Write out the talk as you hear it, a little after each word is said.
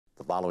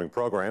The following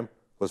program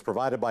was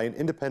provided by an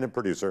independent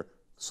producer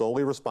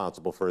solely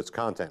responsible for its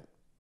content.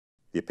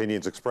 The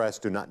opinions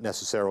expressed do not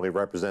necessarily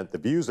represent the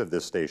views of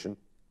this station,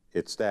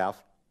 its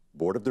staff,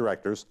 board of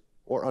directors,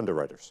 or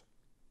underwriters.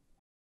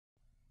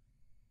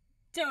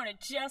 Don't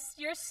adjust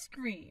your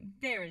screen.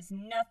 There is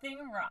nothing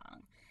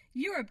wrong.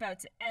 You're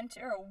about to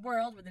enter a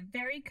world where the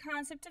very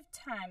concept of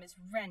time is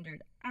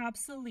rendered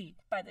obsolete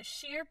by the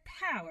sheer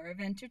power of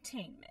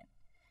entertainment.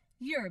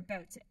 You're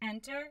about to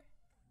enter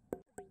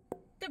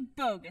the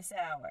Boggis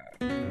Hour.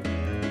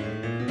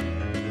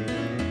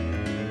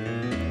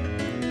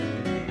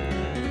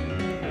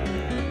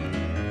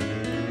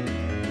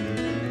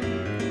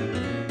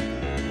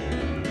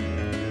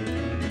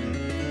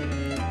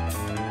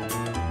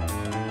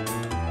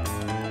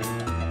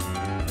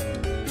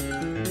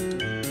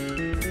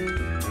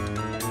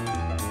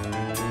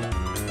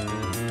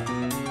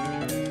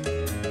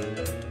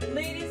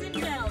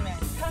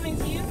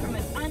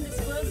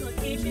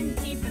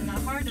 Deep in the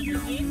heart of the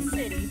Game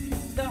City,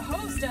 the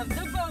host of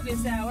the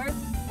Boggis Hour,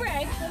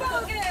 Greg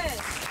Boggis.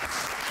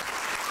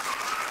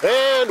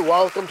 And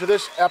welcome to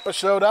this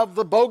episode of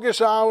the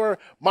Boggis Hour.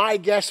 My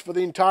guest for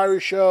the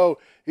entire show,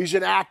 he's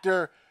an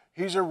actor,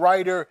 he's a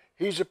writer,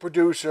 he's a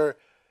producer,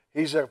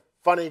 he's a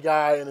funny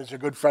guy, and he's a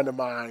good friend of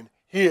mine.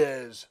 He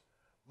is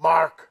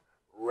Mark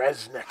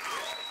Resnik.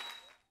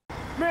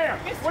 Mayor,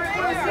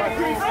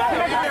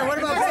 what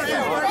about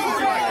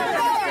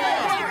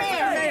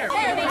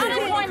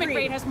The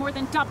rate has more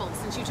than doubled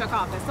since you took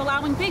office,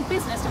 allowing big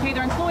business to pay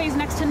their employees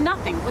next to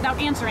nothing without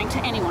answering to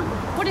anyone.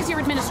 What is your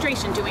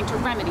administration doing to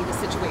remedy the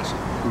situation?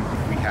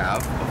 We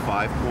have a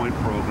 5-point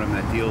program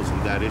that deals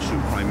with that issue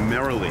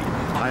primarily.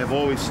 I have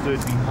always stood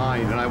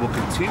behind, and I will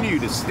continue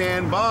to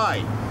stand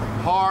by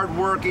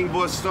hard-working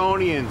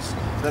Bostonians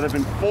that have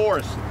been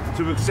forced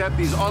to accept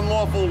these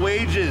unlawful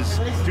wages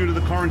due to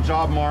the current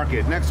job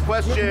market. Next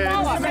question. Mayor,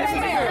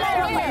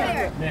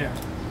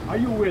 are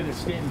you aware that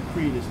Stanton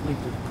Creed is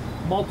linked to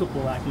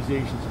multiple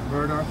accusations of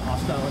murder,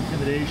 hostile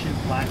intimidation,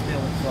 blackmail,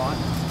 and fraud?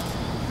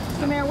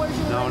 Mr. Mayor, what is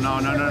your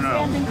relationship with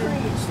Stanton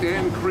Creed?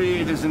 Stanton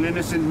Creed is an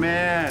innocent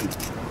man.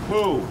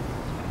 Who?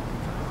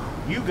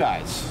 You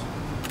guys,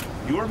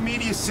 your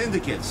media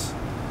syndicates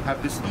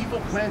have this evil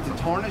plan to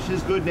tarnish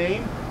his good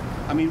name?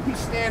 I mean, we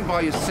stand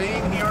by a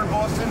saying here in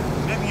Boston,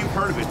 maybe you've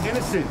heard of it,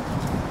 innocent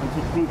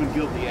until proven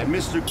guilty. And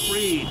Mr.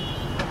 Creed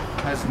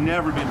has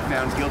never been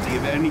found guilty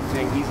of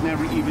anything. He's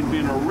never even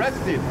been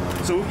arrested.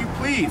 So if you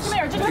please,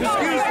 Mayor, just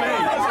excuse me.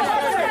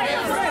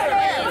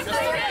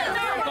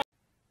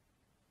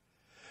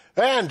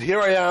 And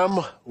here I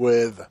am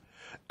with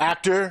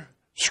actor,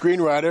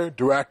 screenwriter,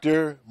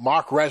 director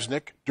Mark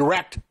Resnik,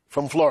 direct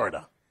from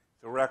Florida.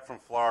 Direct from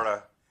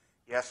Florida.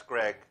 Yes,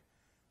 Greg.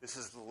 This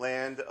is the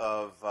land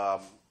of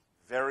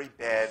very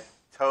bad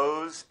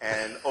toes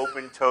and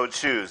open-toed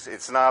shoes.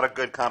 It's not a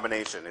good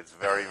combination. It's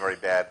very, very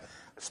bad.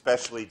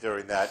 Especially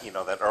during that,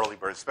 that early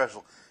bird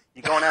special.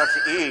 You're going out to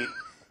eat,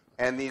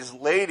 and these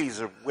ladies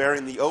are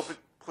wearing the open.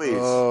 Please,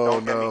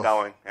 don't get me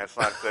going. That's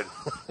not good.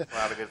 It's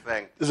not a good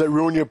thing. Does that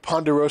ruin your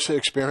Ponderosa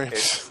experience?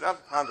 It's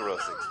not the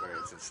Ponderosa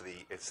experience.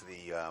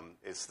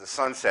 It's the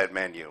sunset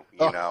menu.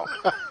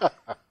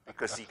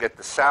 Because you get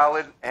the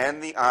salad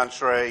and the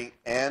entree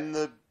and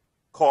the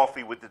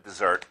coffee with the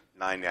dessert,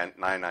 $9.99.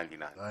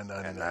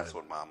 $9.99, and that's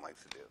what Mom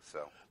likes to do.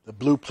 So the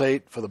blue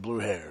plate for the blue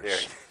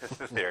hairs.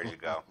 There you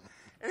go.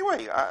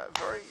 Anyway,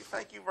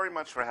 thank you very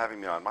much for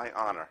having me on. My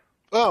honor.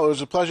 Well, it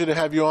was a pleasure to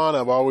have you on.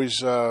 I've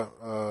always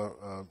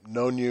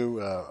known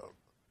you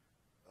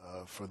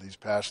for these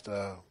past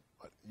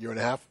year and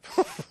a half.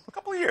 A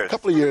couple of years. A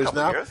couple of years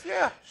now.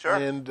 Yeah, sure.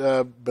 And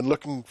been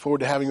looking forward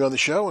to having you on the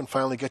show and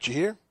finally get you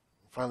here,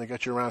 finally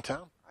get you around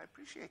town. I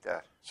appreciate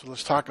that. So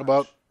let's talk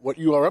about what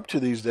you are up to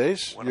these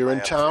days. You're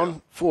in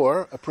town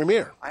for a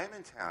premiere. I am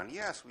in town,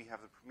 yes. We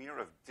have the premiere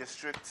of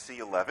District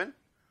C11,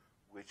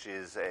 which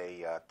is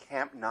a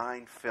Camp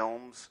 9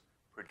 Films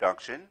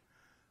production.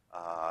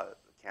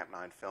 Camp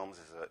 9 Films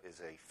is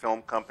a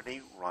film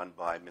company run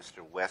by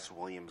Mr. Wes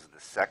Williams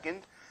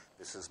II.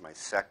 This is my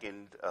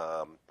second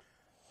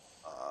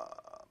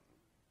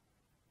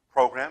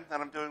program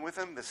that I'm doing with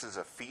him. This is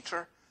a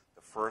feature.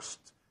 The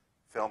first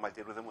film I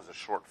did with him was a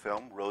short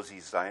film,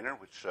 Rosie's Diner,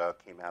 which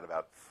came out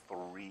about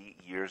 3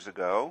 years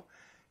ago.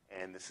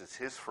 And this is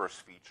his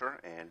first feature,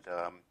 and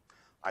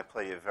I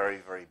play a very,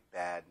 very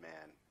bad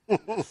man. In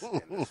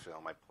this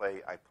film, I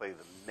play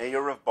the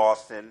mayor of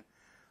Boston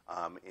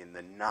in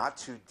the not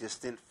too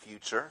distant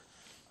future,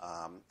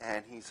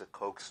 and he's a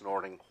coke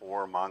snorting,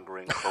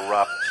 whore-mongering,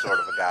 corrupt sort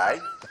of a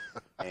guy.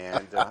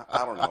 And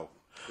I don't know,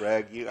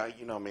 Greg, you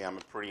know me, I'm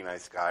a pretty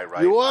nice guy,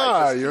 right? You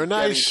are. You're a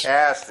nice,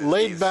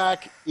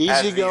 laid-back,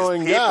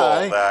 easygoing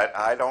guy. That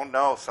I don't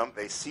know,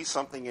 they see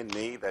something in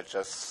me that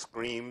just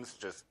screams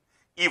just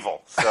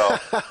evil. So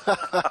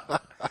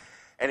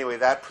anyway,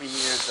 that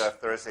premieres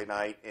Thursday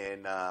night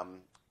in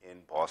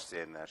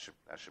Boston. That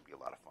should be a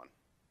lot of fun.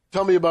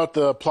 Tell me about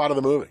the plot of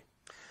the movie.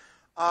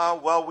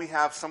 Well, we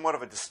have somewhat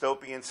of a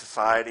dystopian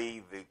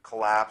society, the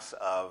collapse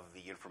of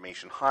the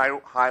information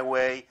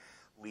highway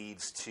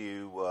leads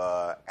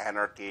to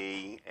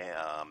anarchy,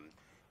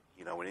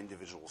 in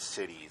individual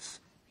cities.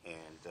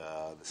 And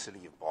the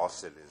city of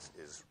Boston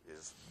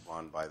is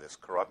run by this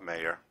corrupt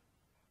mayor.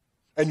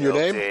 And your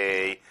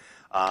name?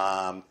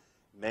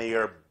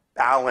 Mayor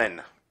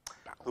Ballin,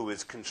 who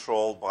is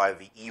controlled by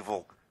the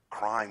evil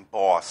crime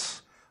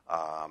boss,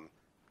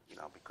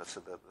 because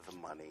of the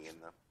money and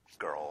the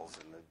girls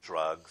and the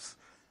drugs.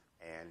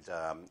 And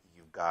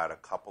you've got a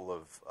couple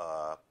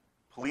of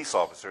police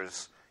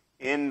officers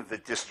in the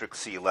District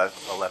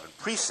C11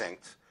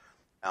 precinct.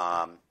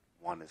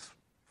 One is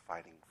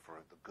fighting for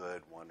the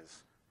good, one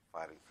is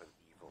fighting for the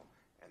evil,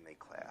 and they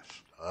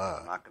clash.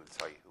 I'm not going to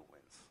tell you who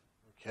wins.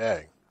 Okay.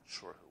 I'm not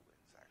sure who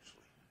wins,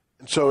 actually.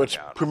 And so it's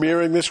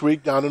premiering this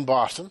week down in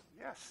Boston.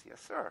 Yes,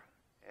 sir.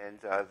 And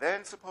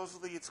then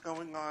supposedly it's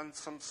going on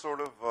some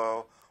sort of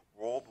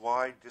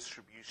worldwide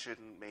distribution,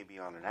 maybe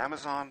on an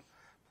Amazon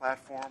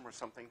platform or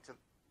something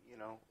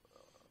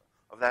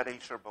of that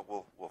nature, but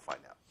we'll find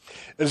out.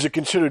 Is it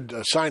considered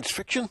science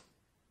fiction?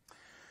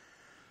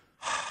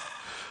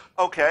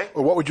 Okay.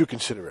 Or what would you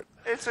consider it?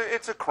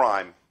 It's a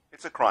crime.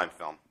 It's a crime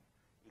film.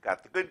 You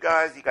got the good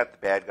guys, you got the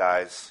bad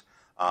guys,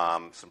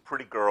 some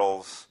pretty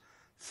girls,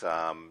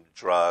 some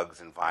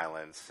drugs and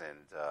violence, and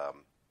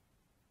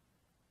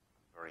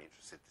very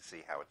interested to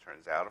see how it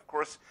turns out. Of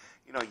course,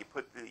 you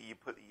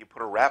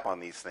put a wrap on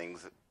these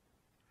things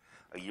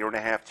a year and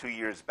a half, 2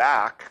 years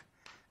back,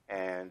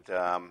 and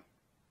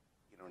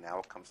now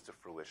it comes to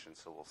fruition.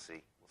 So we'll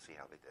see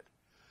how they did.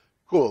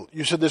 Cool.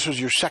 You said this was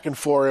your second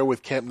foray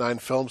with Camp 9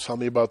 Films. Tell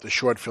me about the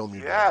short film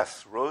you did.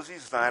 Yes,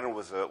 Rosie's Diner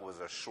was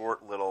a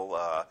short little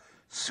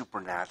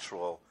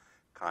supernatural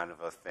kind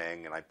of a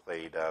thing, and I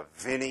played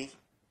Vinny,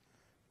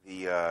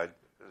 the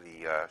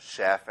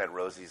chef at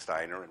Rosie's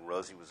Diner, and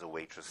Rosie was a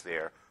waitress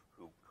there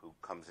who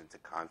comes into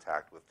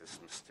contact with this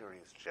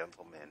mysterious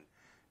gentleman,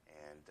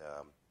 and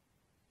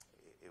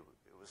it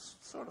was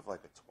sort of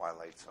like a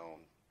Twilight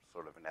Zone,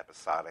 sort of an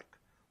episodic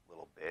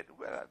little bit.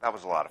 That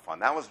was a lot of fun.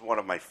 That was one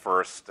of my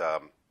first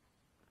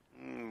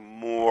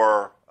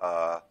more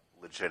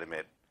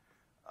legitimate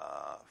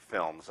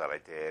films that I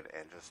did,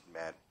 and just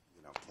met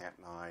Camp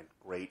 9,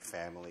 great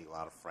family, a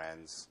lot of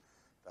friends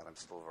that I'm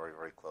still very,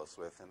 very close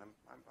with, and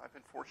I've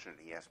been fortunate.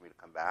 He asked me to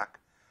come back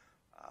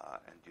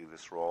and do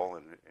this role,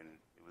 and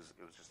it was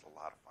just a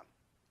lot of fun.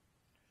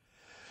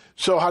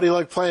 So how do you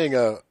like playing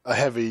a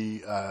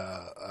heavy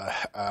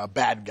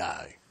bad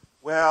guy?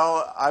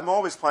 Well, I'm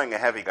always playing a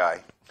heavy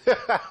guy.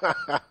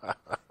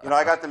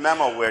 I got the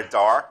memo, we're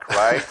dark,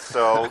 right?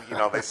 So,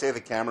 they say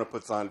the camera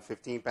puts on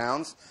 15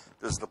 pounds.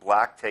 Does the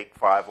black take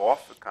 5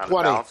 off? It kind of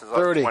 20, balances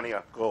 30. up 20.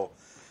 Cool.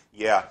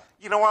 Yeah.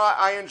 You know what?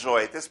 I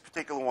enjoy it. This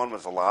particular one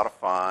was a lot of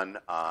fun.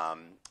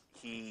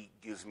 He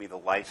gives me the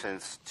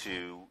license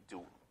to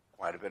do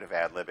quite a bit of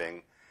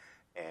ad-libbing,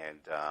 and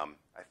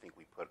I think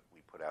we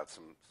put out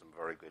some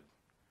very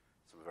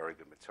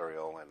good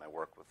material, and I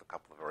work with a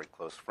couple of very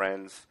close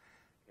friends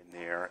in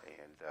there,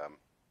 and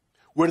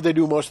where did they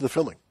do most of the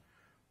filming?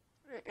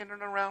 in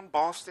and around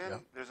Boston. Yeah.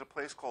 There's a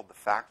place called The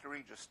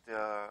Factory just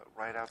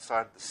right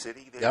outside the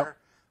city there,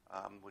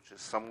 which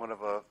is somewhat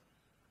of a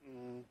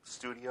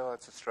studio.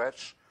 It's a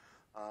stretch.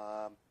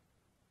 There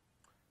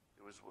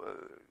was,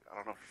 I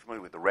don't know if you're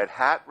familiar with the Red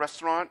Hat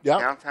restaurant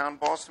downtown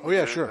Boston. Oh,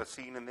 yeah, sure. A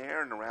scene in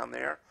there and around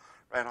there,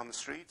 right on the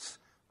streets.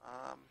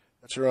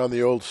 That's around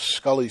the old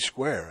Scully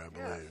Square, I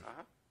believe.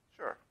 Yeah,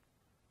 sure.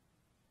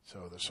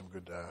 So there's some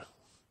good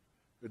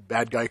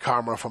bad guy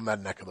karma from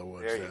that neck of the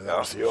woods. There you That go.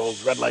 was the old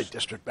red light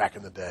district back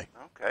in the day.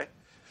 Okay.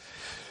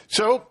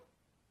 So,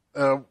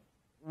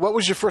 what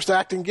was your first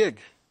acting gig?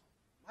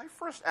 My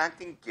first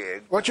acting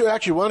gig. Why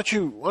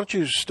don't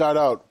you start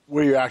out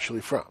where you're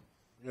actually from?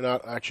 You're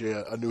not actually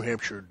a New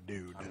Hampshire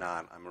dude. I'm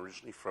not. I'm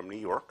originally from New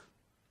York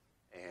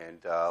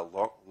and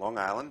Long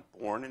Island,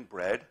 born and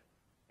bred,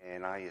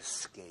 and I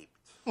escaped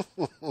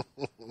the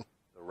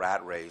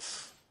rat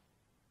race,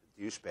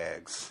 the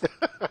douchebags.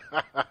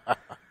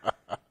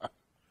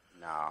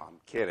 No, I'm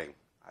kidding.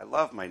 I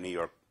love my New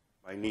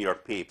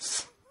York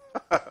peeps.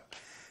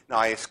 No,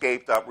 I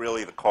escaped up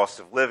really the cost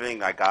of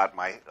living. I got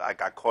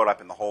caught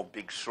up in the whole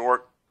Big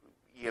Short,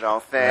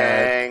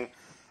 thing. Right.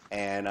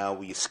 And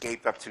we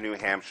escaped up to New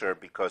Hampshire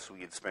because we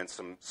had spent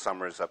some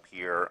summers up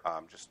here.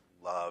 Just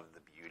loved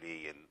the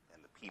beauty and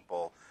the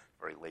people,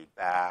 very laid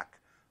back.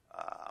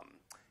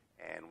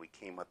 And we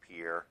came up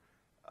here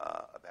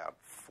about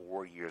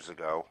 4 years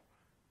ago.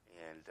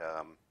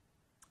 And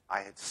I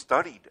had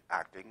studied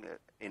acting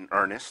in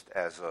earnest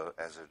as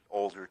an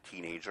older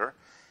teenager.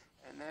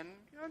 And then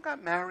I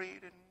got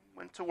married and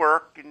went to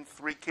work. And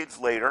 3 kids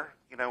later,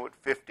 at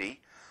 50,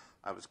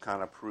 I was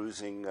kind of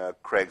perusing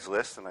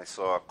Craigslist, and I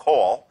saw a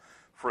call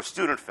for a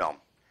student film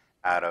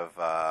out of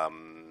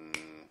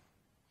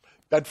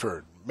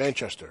Bedford,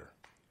 Manchester,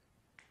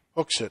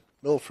 Hooksett,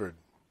 Milford,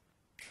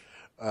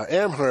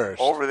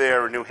 Amherst, over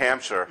there in New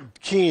Hampshire.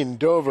 Keene,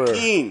 Dover.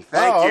 Keene,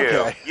 thank you.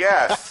 Okay.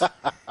 Yes,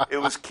 it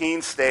was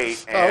Keene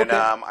State, and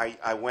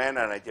I went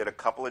and I did a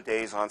couple of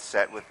days on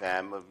set with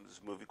them. It was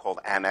a movie called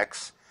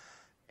Annex,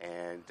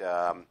 and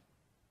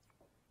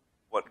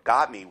what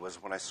got me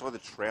was when I saw the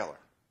trailer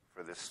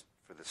for this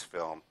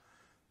film,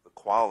 the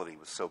quality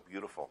was so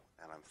beautiful,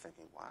 and I'm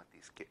thinking, wow,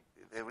 these kids,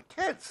 they were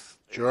kids.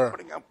 They were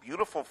putting out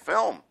beautiful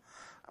film.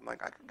 I'm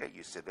like, I could get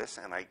used to this,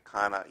 and I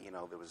kind of,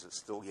 there was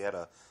still yet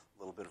a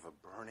little bit of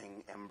a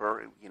burning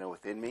ember,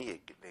 within me.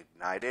 It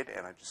ignited,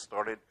 and I just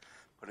started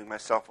putting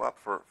myself up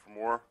for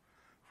more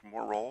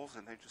roles,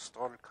 and they just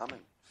started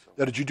coming. So.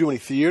 Now, did you do any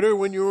theater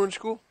when you were in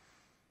school?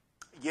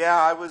 Yeah,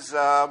 I was,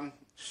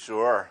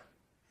 sure.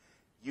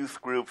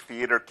 Youth group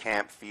theater,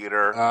 camp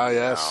theater. Ah,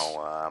 yes.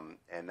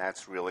 And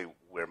that's really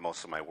where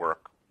most of my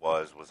work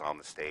was on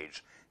the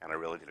stage, and I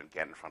really didn't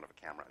get in front of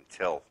a camera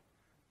until,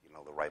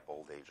 the ripe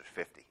old age of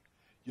 50.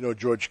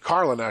 George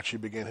Carlin actually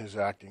began his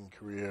acting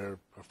career,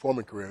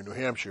 performing career in New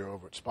Hampshire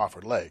over at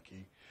Spofford Lake.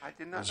 I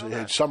did not know He that.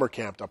 had summer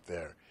camped up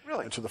there.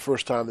 Really? And so the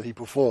first time that he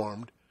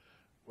performed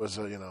was,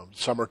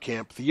 summer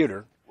camp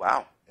theater.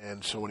 Wow.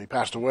 And so when he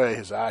passed away,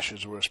 his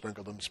ashes were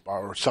sprinkled in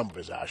or some of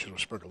his ashes were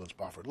sprinkled in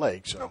Spofford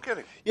Lake. So, no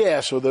kidding.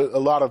 Yeah, so a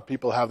lot of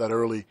people have that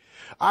early.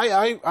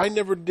 I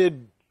never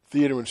did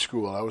theater in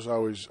school. I was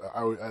always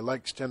I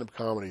liked stand-up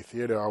comedy.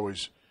 Theater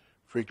always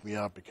freaked me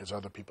out because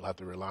other people had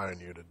to rely on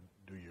you to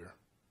do your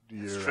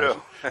It's true.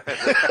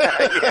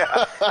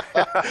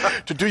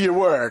 to do your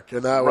work,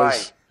 and that right.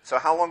 was. So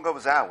how long ago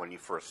was that when you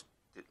first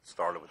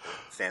started with the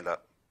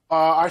stand-up?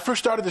 I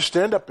first started to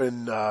stand-up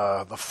in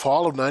the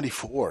fall of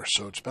 '94,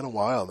 so it's been a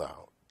while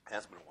now. It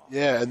has been a while.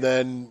 Yeah, and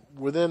then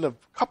within a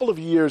couple of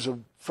years, a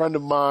friend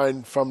of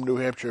mine from New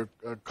Hampshire,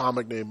 a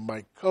comic named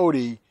Mike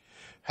Cody,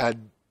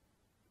 had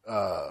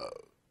done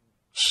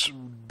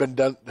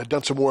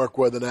some work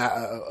with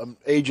an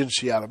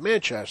agency out of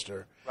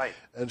Manchester. Right.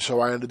 And so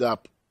I ended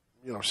up,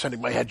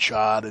 sending my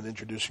headshot and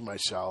introducing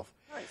myself.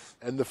 Nice.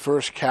 And the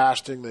first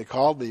casting they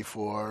called me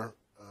for,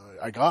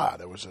 I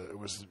got. It was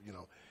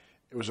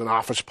an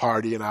office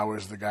party, and I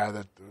was the guy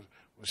that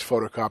was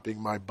photocopying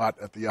my butt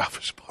at the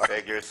office party.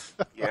 Figures,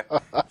 yeah,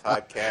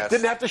 typecast.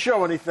 Didn't have to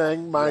show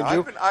anything, mind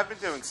you. I've been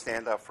doing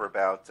stand-up for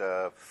about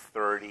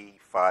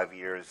 35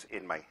 years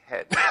in my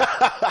head.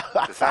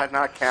 Does that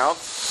not count?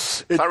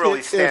 It's not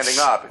really standing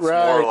up. It's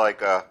more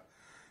like a...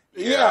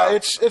 Yeah,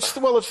 it's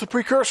the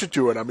precursor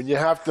to it. I mean, you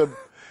have to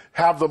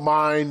have the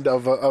mind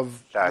of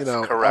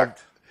That's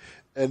correct.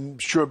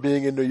 And sure,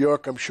 being in New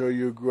York, I'm sure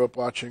you grew up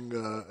watching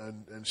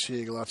and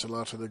seeing lots and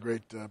lots of the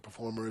great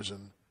performers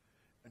and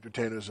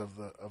entertainers of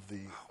the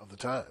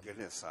time.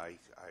 Goodness, I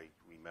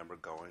remember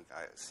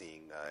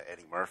seeing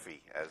Eddie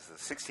Murphy as a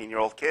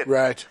 16-year-old kid.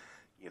 Right.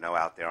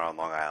 Out there on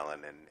Long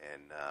Island, and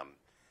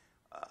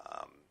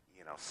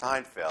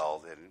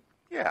Seinfeld, and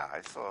yeah,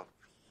 I saw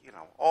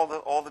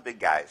all the big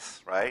guys,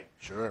 right?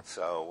 Sure.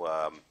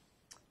 So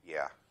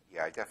yeah,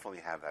 I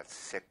definitely have that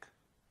sick,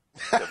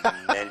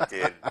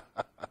 demented,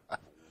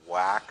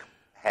 whack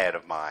head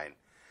of mine.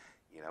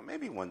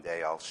 Maybe one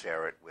day I'll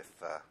share it with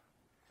a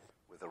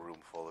room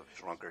full of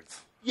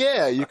drunkards.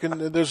 Yeah, you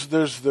can.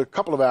 There's a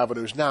couple of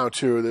avenues now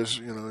too. There's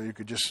you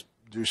could just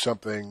do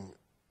something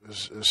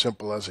as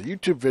simple as a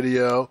YouTube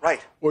video,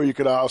 right? Or you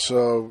could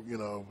also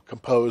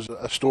compose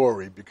a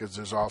story, because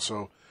there's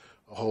also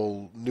a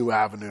whole new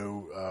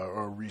avenue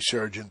or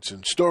resurgence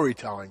in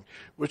storytelling,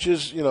 which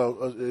is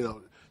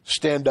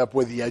stand up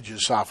where the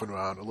edges soften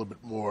around a little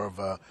bit more of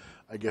an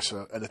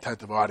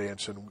attentive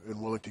audience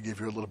and willing to give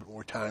you a little bit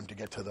more time to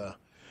get to the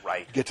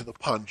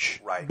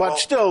punch. Right. But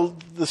still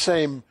the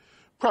same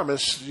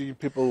premise.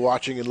 People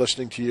watching and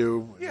listening to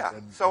you. Yeah.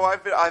 So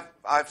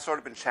I've sort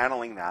of been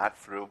channeling that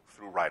through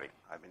writing.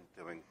 I've been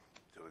doing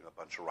a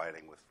bunch of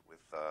writing with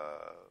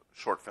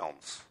short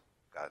films.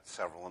 Got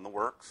several in the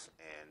works,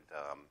 and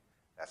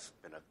that's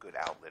been a good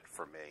outlet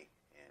for me.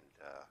 And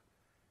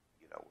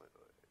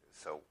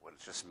so when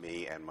it's just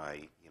me and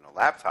my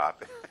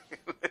laptop,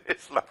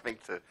 it's nothing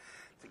to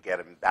get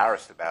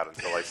embarrassed about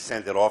until I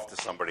send it off to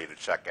somebody to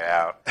check it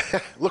out.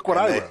 Look what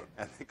I wrote.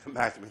 And they come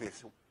back to me and they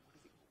say, "What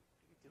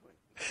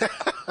are you doing?"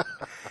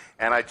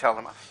 And I tell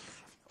them,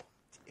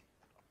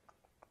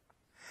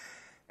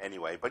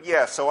 anyway. But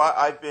yeah, so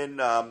I've been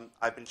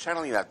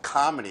channeling that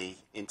comedy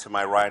into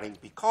my writing,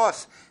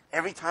 because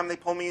every time they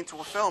pull me into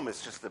a film,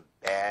 it's just a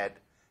bad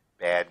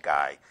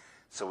guy.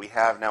 So we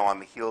have now, on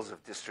the heels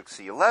of District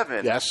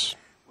C11, yes,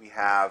 we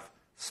have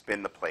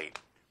Spin the Plate,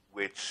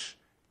 which,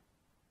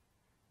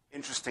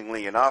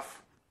 interestingly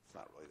enough, it's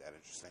not really that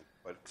interesting,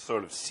 but it's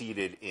sort of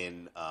seated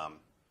in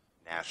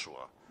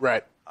Nashua.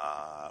 Right.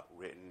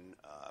 Written,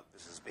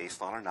 this is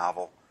based on a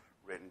novel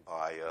written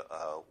by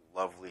a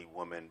lovely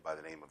woman by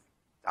the name of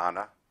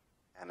Donna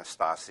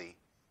Anastasi.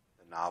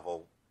 The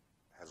novel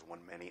has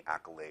won many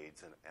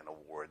accolades and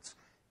awards,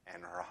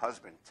 and her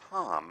husband,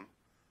 Tom,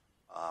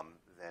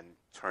 then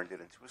turned it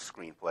into a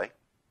screenplay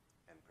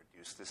and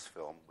produced this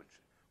film, which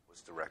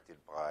was directed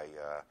by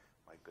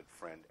my good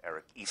friend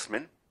Eric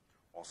Eastman,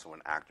 also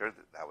an actor.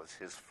 That was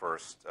his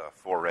first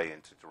foray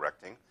into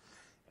directing.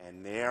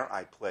 And there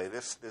I play.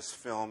 This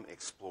film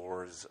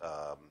explores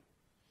a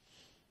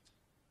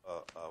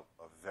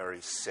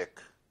very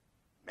sick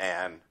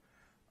man.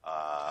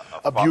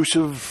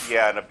 Abusive.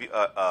 Yeah,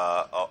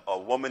 a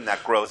woman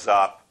that grows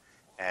up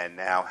and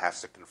now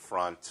has to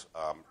confront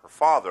her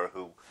father,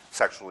 who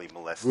sexually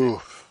molested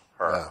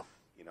her. Yeah.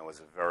 You know, as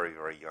a very,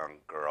 very young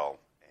girl,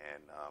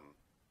 and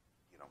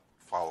you know,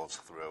 follows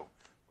through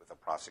with a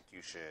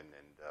prosecution,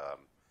 and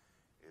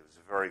it was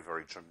a very,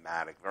 very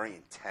dramatic, very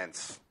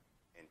intense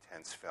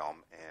film.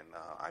 And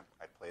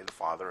I played the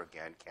father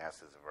again,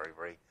 cast as a very,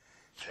 very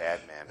bad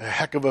man. A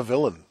heck of a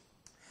villain.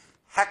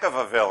 Heck of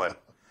a villain.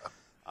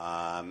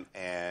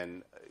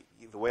 And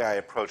the way I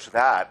approached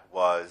that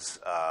was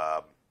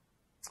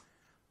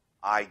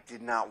I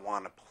did not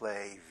want to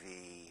play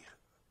the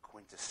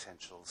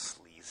quintessential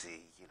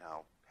sleazy, you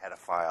know,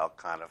 pedophile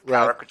kind of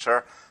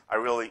caricature. I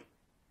really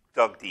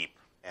dug deep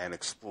and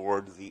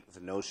explored the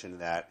notion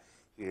that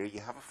here you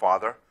have a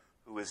father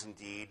who is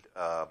indeed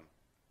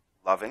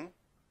loving,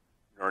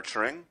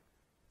 nurturing,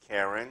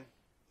 caring,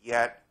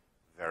 yet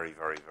very,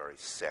 very, very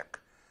sick.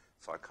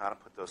 So I kind of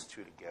put those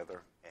two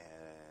together,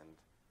 and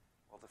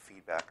all the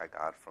feedback I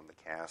got from the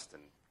cast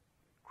and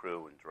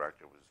crew and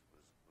director was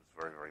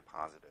very, very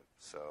positive.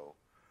 So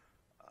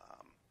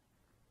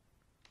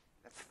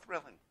that's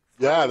thrilling.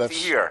 Yeah, to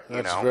hear,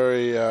 you know?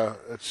 very.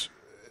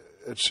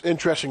 It's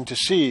interesting to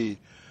see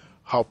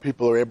how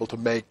people are able to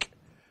make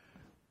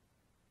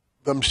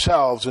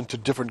themselves into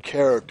different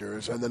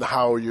characters, and then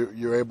how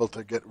you're able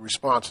to get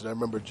response. And I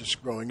remember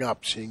just growing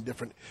up seeing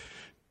different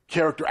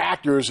character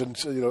actors,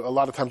 and you know, a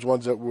lot of times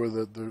ones that were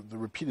the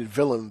repeated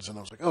villains, and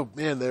I was like, oh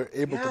man, they're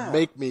able to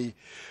make me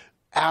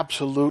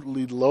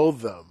absolutely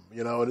loathe them.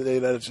 You know, and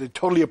it's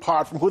totally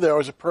apart from who they are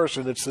as a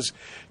person. It's this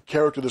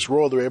character, this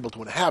role they're able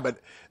to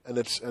inhabit, and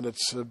it's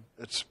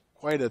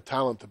quite a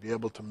talent to be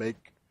able to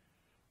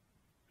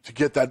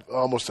get that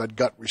almost that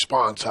gut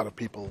response out of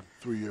people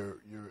through your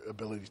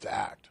ability to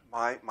act.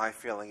 My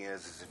feeling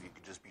is if you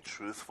could just be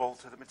truthful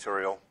to the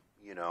material,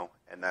 you know,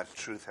 and that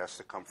truth has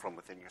to come from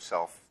within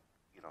yourself.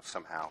 You know,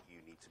 somehow you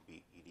need to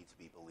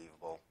be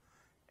believable,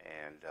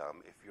 and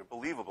if you're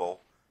believable,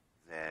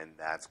 then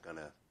that's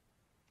gonna,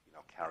 you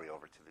know, carry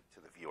over to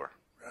the viewer.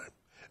 Right,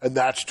 and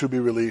that's to be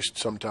released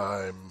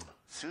sometime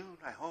soon.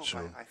 I hope.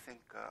 Soon. I think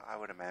I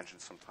would imagine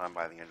sometime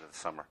by the end of the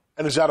summer.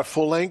 And is that a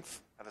full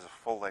length? That is a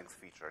full-length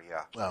feature,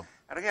 yeah. Wow.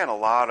 And again, a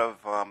lot of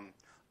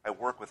I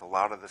work with a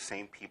lot of the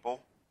same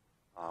people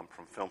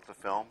from film to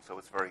film, so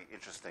it's very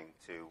interesting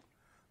to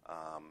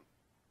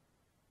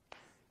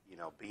you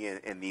know, be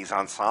in these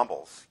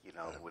ensembles, you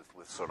know,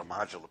 with sort of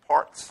modular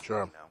parts.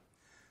 Sure. You know?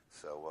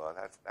 So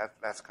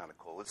that's kind of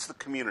cool. It's the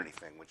community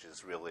thing, which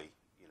is really,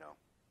 you know,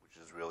 which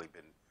has really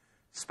been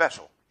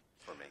special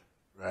for me.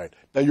 Right.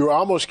 Now, you were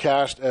almost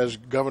cast as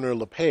Governor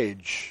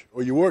LePage,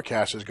 or you were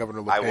cast as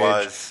Governor LePage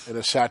was. in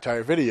a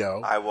satire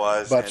video. I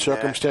was. But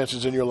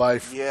circumstances in your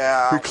life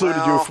precluded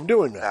well, you from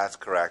doing that. That's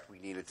correct. We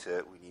needed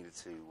to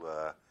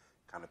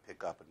kind of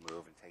pick up and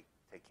move and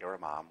take care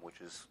of Mom,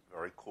 which is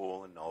very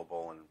cool and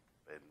noble and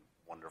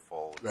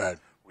wonderful and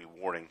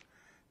rewarding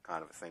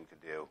kind of a thing to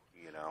do,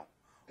 you know.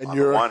 And on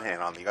the one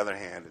hand, on the other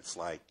hand, it's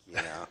like, you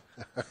know,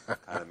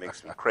 kind of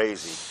makes me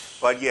crazy.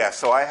 But yeah,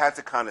 so I had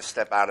to kind of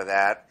step out of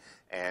that.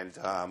 And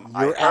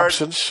your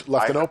absence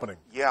left an opening.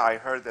 Yeah, I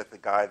heard that the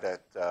guy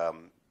that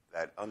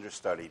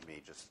understudied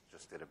me just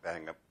did a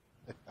bang-up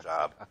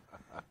job.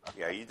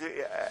 Yeah, you do.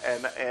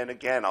 And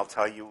again, I'll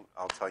tell you,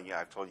 I've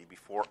told you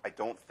before, I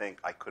don't think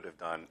I could have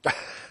done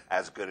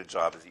as good a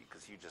job as you,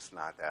 because you just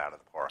knocked that out of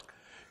the park.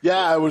 Yeah,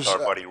 I was our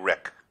buddy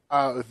Rick.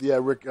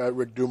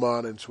 Rick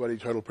Dumont and Sweaty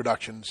Turtle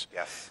Productions.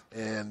 Yes.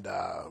 And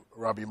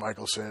Robbie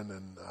Michelson,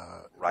 and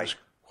right. It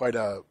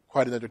was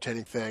quite an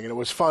entertaining thing, and it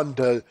was fun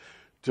to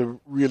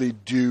really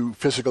do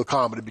physical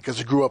comedy, because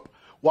I grew up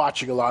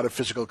watching a lot of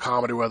physical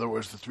comedy, whether it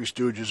was the Three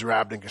Stooges or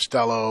Abbott and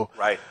Costello,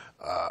 right,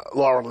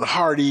 Laurel and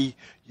Hardy.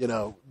 You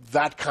know,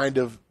 that kind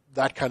of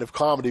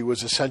comedy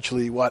was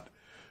essentially what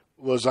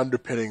was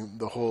underpinning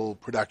the whole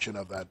production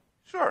of that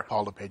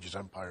Paul LePage's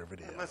Empire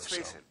video. And let's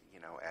face it,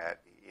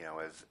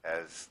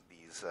 as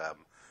these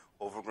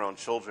overgrown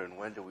children,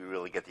 when do we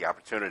really get the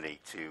opportunity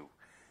to,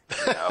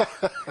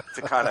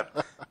 to kind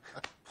of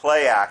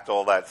play act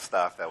all that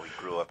stuff that we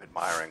grew up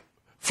admiring?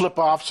 Flip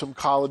off some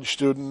college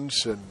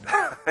students and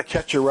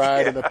catch a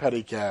ride in a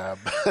pedicab.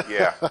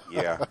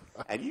 Yeah.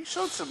 And you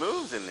showed some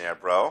moves in there,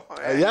 bro.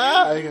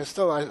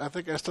 I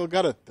think I still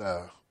got it.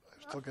 I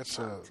still got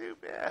some. Not too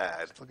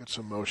bad. Still got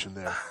some motion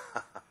there.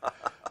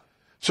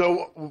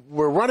 So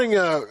we're running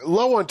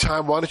low on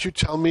time. Why don't you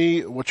tell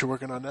me what you're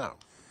working on now?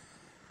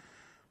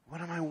 What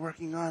am I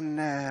working on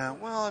now?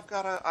 Well,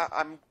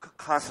 I'm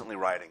constantly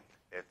writing.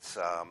 It's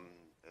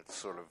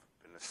sort of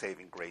been a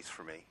saving grace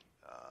for me.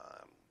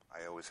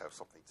 I always have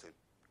something to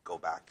go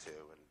back to,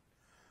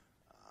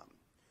 and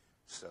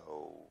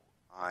so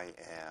I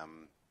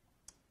am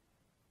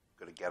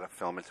going to get a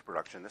film into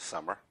production this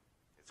summer.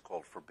 It's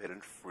called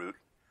Forbidden Fruit.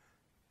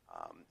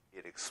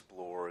 It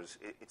explores.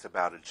 It's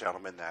about a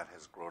gentleman that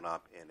has grown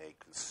up in a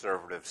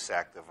conservative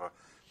sect of a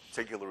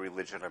particular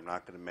religion. I'm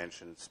not going to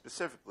mention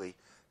specifically,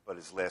 but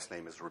his last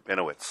name is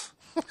Rabinowitz,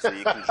 so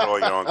you can draw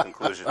your own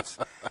conclusions.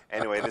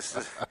 Anyway,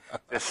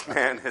 this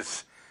man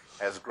has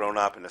grown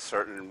up in a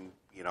certain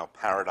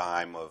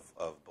paradigm of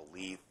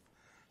belief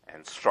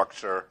and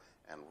structure,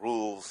 and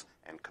rules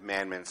and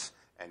commandments,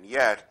 and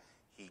yet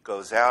he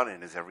goes out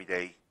in his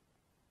everyday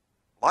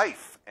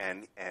life,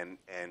 and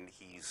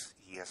he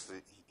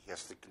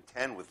has to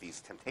contend with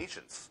these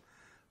temptations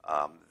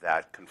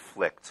that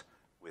conflict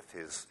with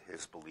his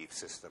belief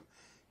system,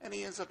 and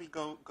he ends up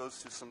goes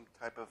through some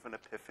type of an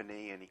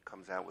epiphany, and he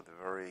comes out with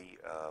a very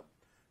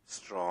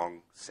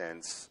strong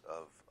sense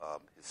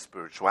of his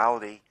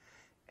spirituality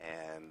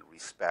and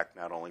respect,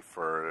 not only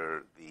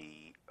for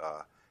the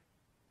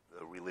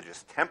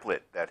religious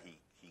template that he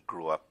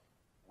grew up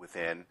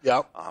within,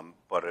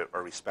 but a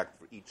respect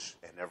for each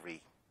and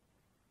every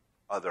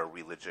other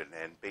religion,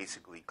 and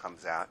basically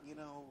comes out,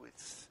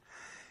 it's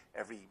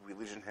every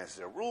religion has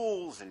their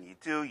rules, and you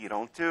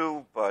don't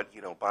do, but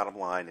bottom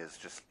line is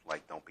just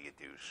like, don't be a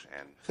douche,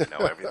 and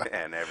everything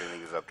and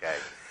everything is okay.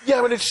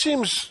 Yeah, but it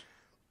seems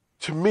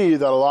to me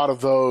that a lot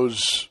of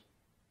those,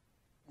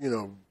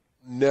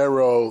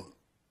 narrow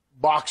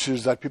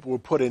boxes that people were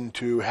put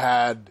into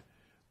had,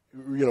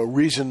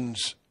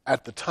 reasons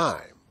at the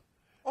time,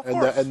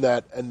 and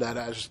that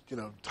as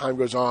time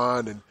goes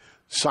on and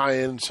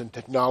science and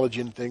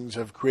technology and things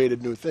have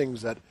created new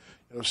things, that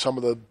some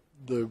of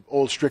the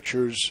old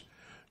strictures,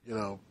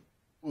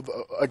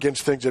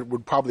 against things that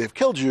would probably have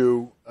killed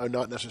you are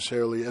not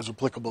necessarily as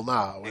applicable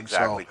now.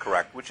 Exactly,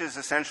 correct. Which is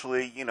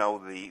essentially,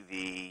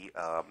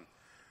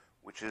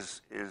 which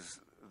is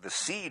the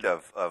seed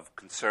of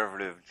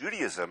conservative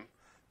Judaism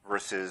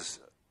versus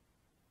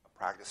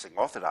practicing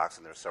Orthodox,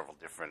 and there are several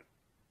different,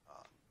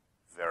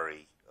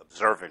 very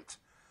observant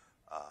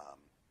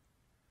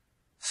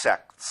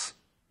sects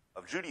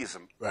of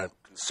Judaism. Right.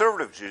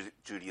 Conservative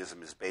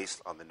Judaism is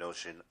based on the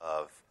notion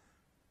of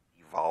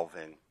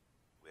evolving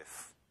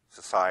with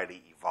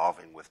society,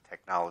 evolving with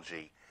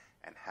technology,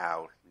 and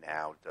how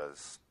now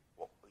does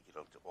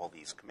do all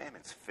these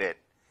commandments fit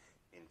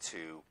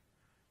into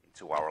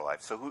our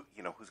life. So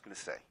who's going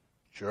to say?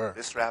 Sure.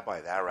 This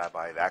rabbi,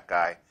 that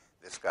guy,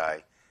 this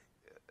guy.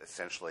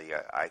 Essentially,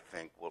 I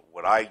think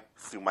what I,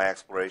 through my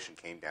exploration,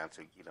 came down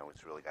to,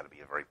 it's really got to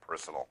be a very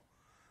personal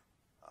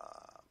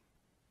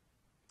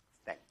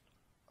thing.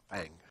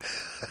 Thing.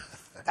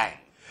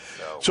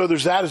 So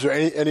there's that. Is there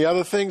any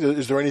other things?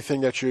 Is there anything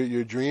that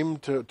you dream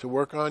to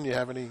work on? You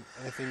have anything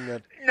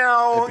that?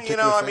 No,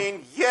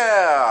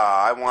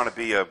 I want to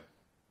be a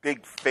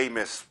big,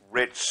 famous,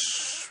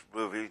 rich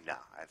movie. No,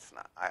 that's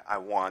not. I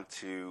want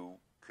to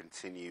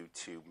continue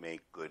to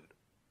make good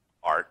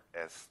art,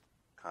 as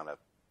kind of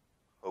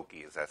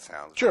hokey as that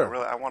sounds. Sure.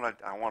 I want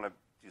to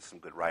do some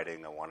good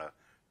writing. I want to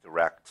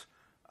direct.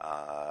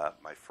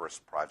 My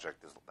first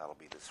project that'll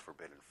be this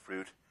Forbidden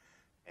Fruit,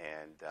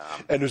 and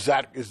is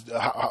that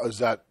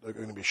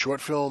going to be a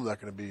short film? Is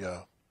that going to be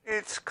a?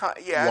 It's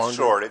it's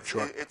short.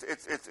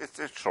 It's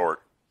a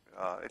short.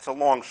 It's a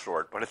long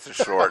short, but it's a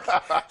short.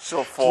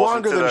 Still falls it's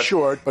longer into than the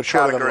short, but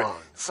shorter category.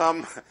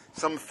 than long.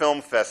 Some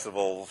film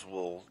festivals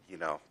will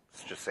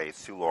let's just say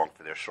it's too long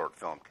for their short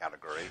film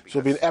category. So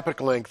it'll be an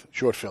epic length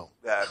short film.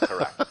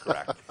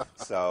 Correct.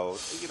 So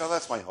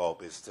that's my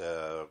hope, is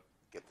to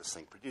get this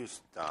thing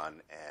produced,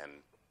 done, and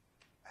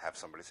have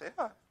somebody say,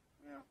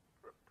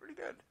 pretty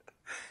good.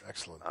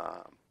 Excellent.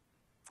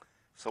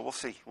 So we'll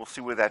see. We'll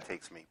see where that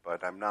takes me.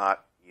 But I'm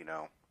not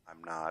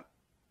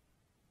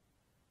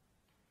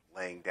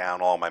laying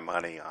down all my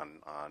money on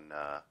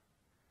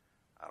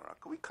I don't know.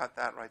 Can we cut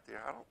that right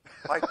there? I don't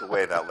like the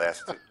way that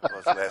those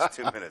last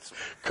 2 minutes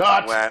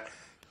went.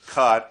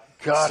 Cut.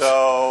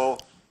 So,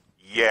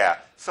 yeah.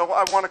 So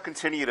I want to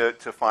continue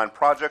to find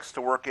projects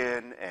to work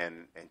in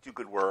and do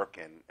good work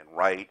and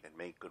write and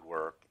make good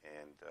work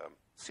and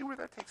see where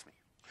that takes me.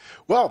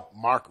 Well,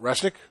 Mark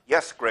Resnik.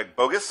 Yes, Greg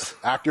Boggis.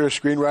 Actor,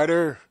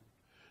 screenwriter,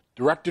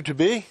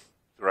 director-to-be.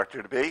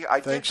 Director-to-be. I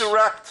did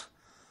direct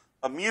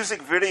a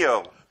music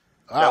video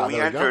that we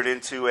entered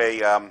into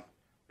it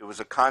was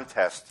a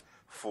contest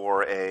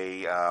for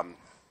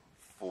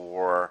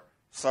for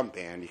some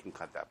band. You can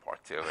cut that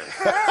part too.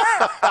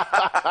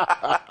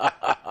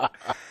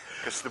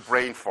 Because the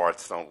brain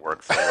farts don't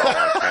work so well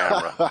on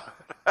camera.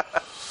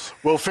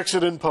 We'll fix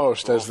it in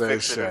post, as they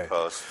say. It in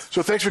post.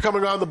 So thanks for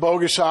coming on the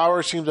Boggis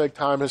Hour. Seems like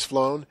time has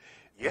flown.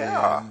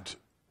 Yeah. And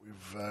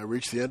we've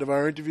reached the end of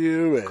our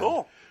interview. And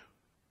cool.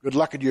 Good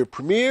luck at your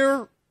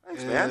premiere.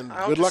 Thanks, and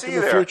man. Good luck in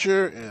the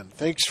future. And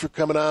thanks for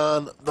coming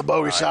on the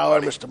Boggis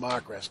Hour, buddy. Mr.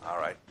 Mark Resnik. All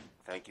right.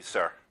 Thank you,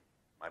 sir.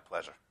 My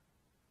pleasure.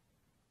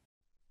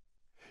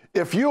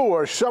 If you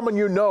or someone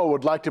you know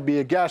would like to be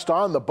a guest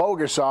on the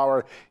Boggis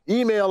Hour,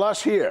 email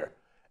us here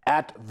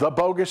at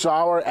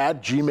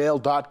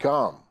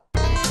thebogishour@gmail.com.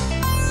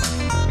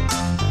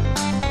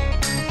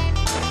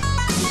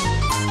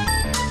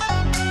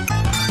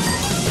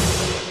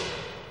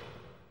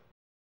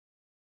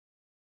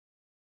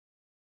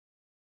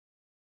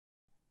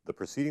 The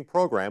preceding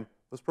program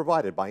was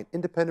provided by an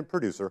independent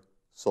producer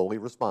solely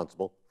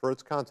responsible for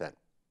its content.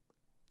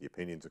 The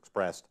opinions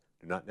expressed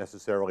do not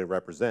necessarily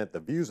represent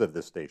the views of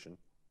this station,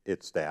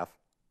 its staff,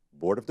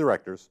 board of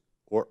directors,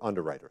 or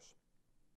underwriters.